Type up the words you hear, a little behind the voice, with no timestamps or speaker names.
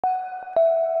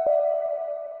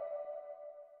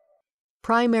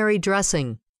Primary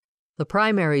Dressing. The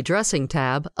Primary Dressing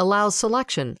tab allows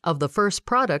selection of the first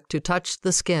product to touch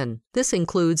the skin. This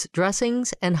includes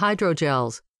dressings and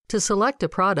hydrogels. To select a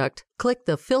product, click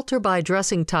the Filter by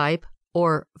Dressing Type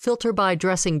or Filter by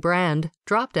Dressing Brand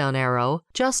drop-down arrow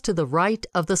just to the right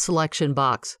of the selection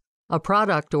box. A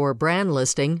product or brand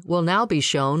listing will now be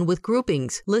shown with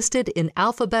groupings listed in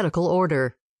alphabetical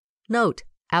order. Note: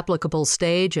 applicable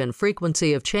stage and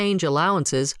frequency of change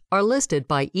allowances are listed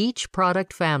by each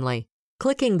product family.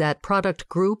 Clicking that product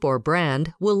group or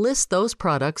brand will list those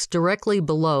products directly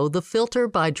below the Filter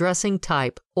by Dressing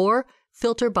Type or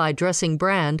Filter by Dressing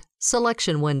Brand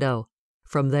selection window.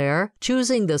 From there,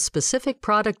 choosing the specific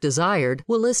product desired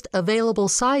will list available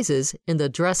sizes in the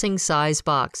dressing size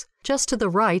box, just to the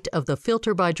right of the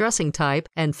Filter by Dressing Type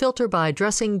and Filter by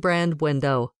Dressing Brand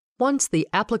window. Once the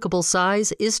applicable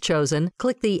size is chosen,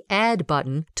 click the Add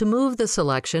button to move the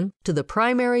selection to the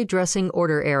Primary Dressing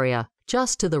Order area,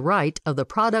 just to the right of the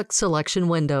product selection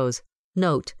windows.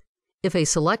 Note: if a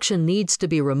selection needs to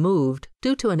be removed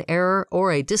due to an error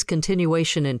or a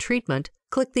discontinuation in treatment,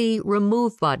 click the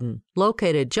Remove button,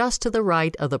 located just to the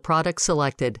right of the product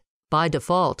selected. By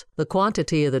default, the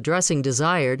quantity of the dressing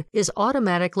desired is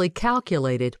automatically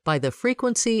calculated by the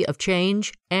frequency of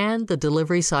change and the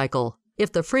delivery cycle.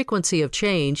 If the frequency of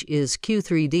change is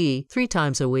Q3D 3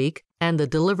 times a week and the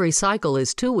delivery cycle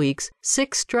is 2 weeks,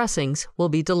 6 dressings will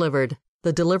be delivered.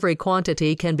 The delivery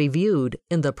quantity can be viewed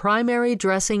in the Primary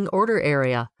Dressing Order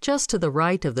area, just to the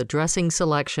right of the dressing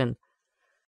selection.